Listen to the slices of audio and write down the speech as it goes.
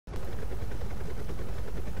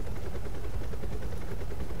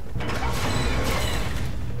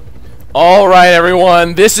Alright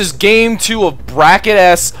everyone, this is game 2 of Bracket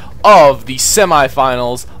S of the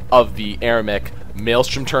semifinals of the AirMech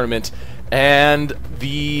Maelstrom tournament, and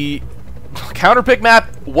the counterpick map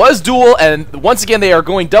was Duel, and once again they are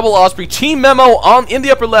going double Osprey. Team Memo in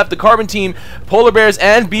the upper left, the Carbon team, Polar Bears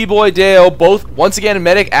and B-Boy Deo, both once again in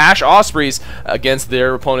Medic Ash Ospreys against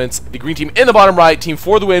their opponents, the green team in the bottom right, Team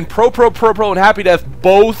for the Win, Pro, and Happy Death,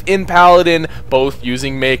 both in Paladin, both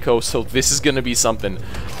using Mako, so this is gonna be something.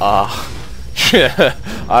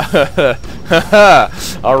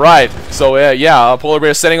 Alright, so yeah, Polar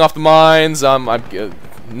Bear setting off the mines.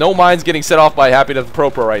 No mines getting set off by Happy Death Pro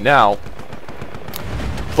right now.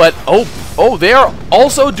 But oh, they are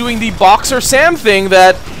also doing the Boxer Sam thing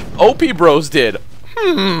that OP Bros did.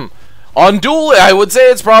 On Duel, I would say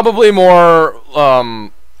it's probably more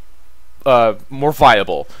more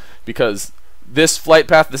viable, because this flight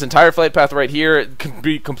path, this entire flight path right here, it can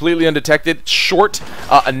be completely undetected. Short,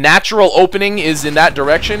 a natural opening is in that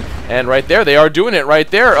direction, and right there, they are doing it right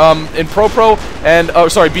there. In Pro and,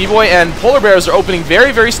 B-Boy and Polar Bears are opening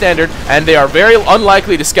very, very standard, and they are very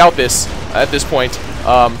unlikely to scout this at this point.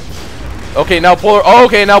 Okay, now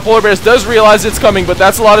Polar Bears does realize it's coming, but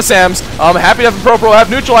that's a lot of Sams. Happy Death and Pro have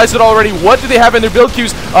neutralized it already. What do they have in their build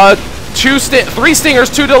queues? 3 Stingers,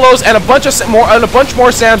 2 Dillos, and a bunch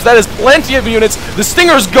more Sams. That is plenty of units. The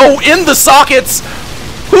Stingers go in the sockets.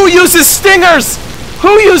 Who uses Stingers?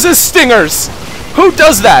 Who uses Stingers? Who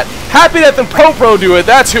does that? Happy Death and Pro do it.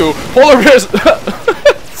 That's who. Polar Bears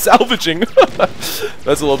salvaging.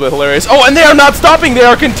 That's a little bit hilarious. Oh, and they are not stopping. They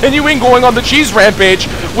are continuing going on the cheese rampage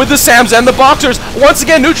with the Sams and the Boxers. Once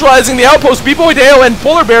again, neutralizing the outpost. B-Boy Dale and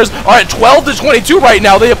Polar Bears are at 12 to 22 right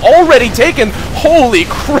now. They have already taken. Holy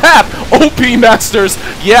crap, OP Masters.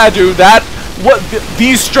 Yeah, dude,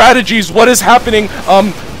 these strategies, what is happening?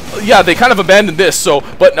 Yeah, they kind of abandoned this, so,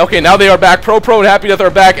 but okay, now they are back. Pro and Happy Death are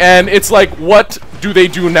back, and it's like, what do they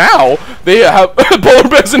do now? They have Polar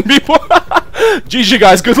Bears and people. GG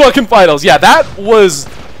guys, good luck in finals. Yeah, that was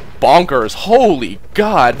bonkers. Holy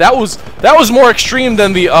god, that was more extreme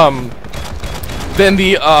than the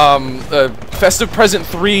Festive Present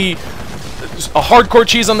 3 a hardcore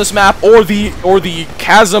cheese on this map, or the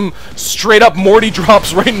Chasm straight up Morty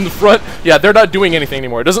drops right in the front. Yeah, they're not doing anything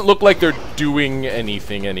anymore. It doesn't look like they're doing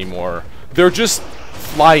anything anymore. They're just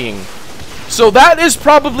flying. So that is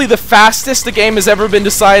probably the fastest the game has ever been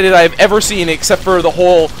decided I've ever seen, except for the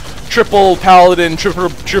whole triple Paladin,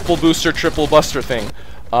 triple booster, triple buster thing.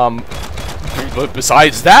 But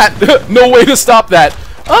besides that, no way to stop that.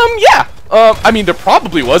 Yeah. I mean, there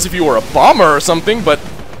probably was if you were a bomber or something, but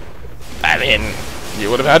I mean,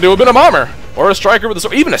 you would have had to have been a bomber or a striker with a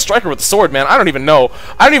sword. Even a striker with a sword, man. I don't even know.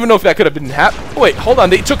 I don't even know if that could have been wait, hold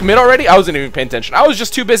on. They took mid already? I wasn't even paying attention. I was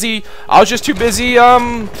just too busy,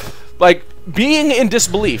 like, being in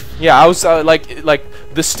disbelief. Yeah, I was, like,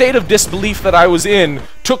 the state of disbelief that I was in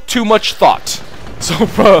took too much thought. So,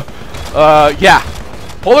 yeah.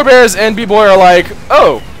 Polar Bears and B-Boy are like,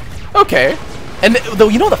 oh, okay. And though,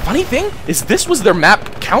 you know, the funny thing is this was their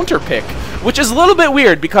map counter pick, which is a little bit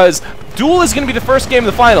weird because Duel is going to be the first game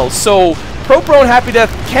of the finals. So Pro and Happy Death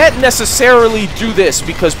can't necessarily do this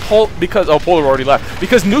because Polar already left,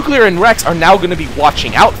 because Nuclear and Rex are now going to be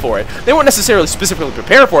watching out for it. They won't necessarily specifically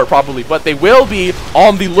prepare for it probably, but they will be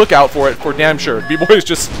on the lookout for it for damn sure. B-Boy is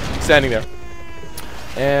just standing there.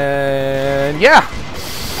 And yeah.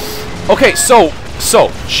 Okay, so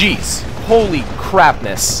jeez, holy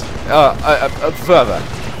crapness.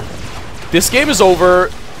 This game is over,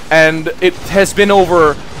 and it has been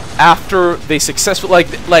over after they successfully, I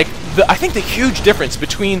think the huge difference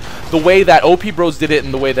between the way that OP Bros did it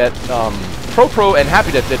and the way that Pro and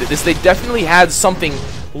Happy Death did it is they definitely had something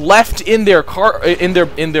left in their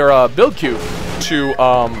build queue to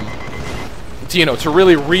you know, to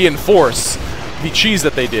really reinforce the cheese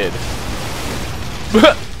that they did.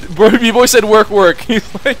 B-Boy said work.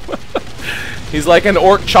 He's like an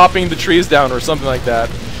orc chopping the trees down or something like that.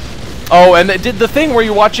 Oh, and it did the thing where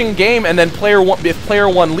you're watching a game and then if player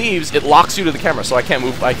 1 leaves, it locks you to the camera, so I can't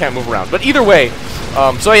move around. But either way,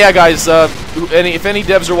 so yeah, guys, if any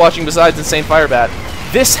devs are watching besides Insane Firebat,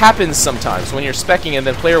 this happens sometimes when you're specking and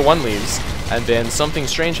then player 1 leaves and then something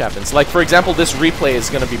strange happens. Like, for example, this replay is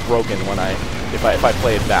going to be broken when if I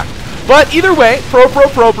play it back. But either way,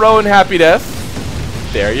 Pro and Happy Death,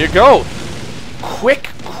 there you go. Quick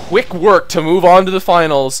work to move on to the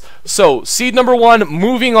finals. So, seed number 1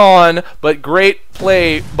 moving on, but great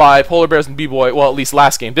play by Polar Bears and B-Boy. Well, at least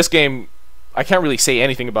last game. This game, I can't really say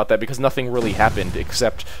anything about that because nothing really happened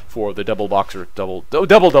except for the double boxer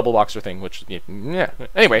thing, which, yeah.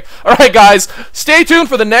 Anyway, alright guys, stay tuned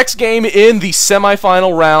for the next game in the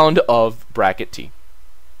semifinal round of Bracket T.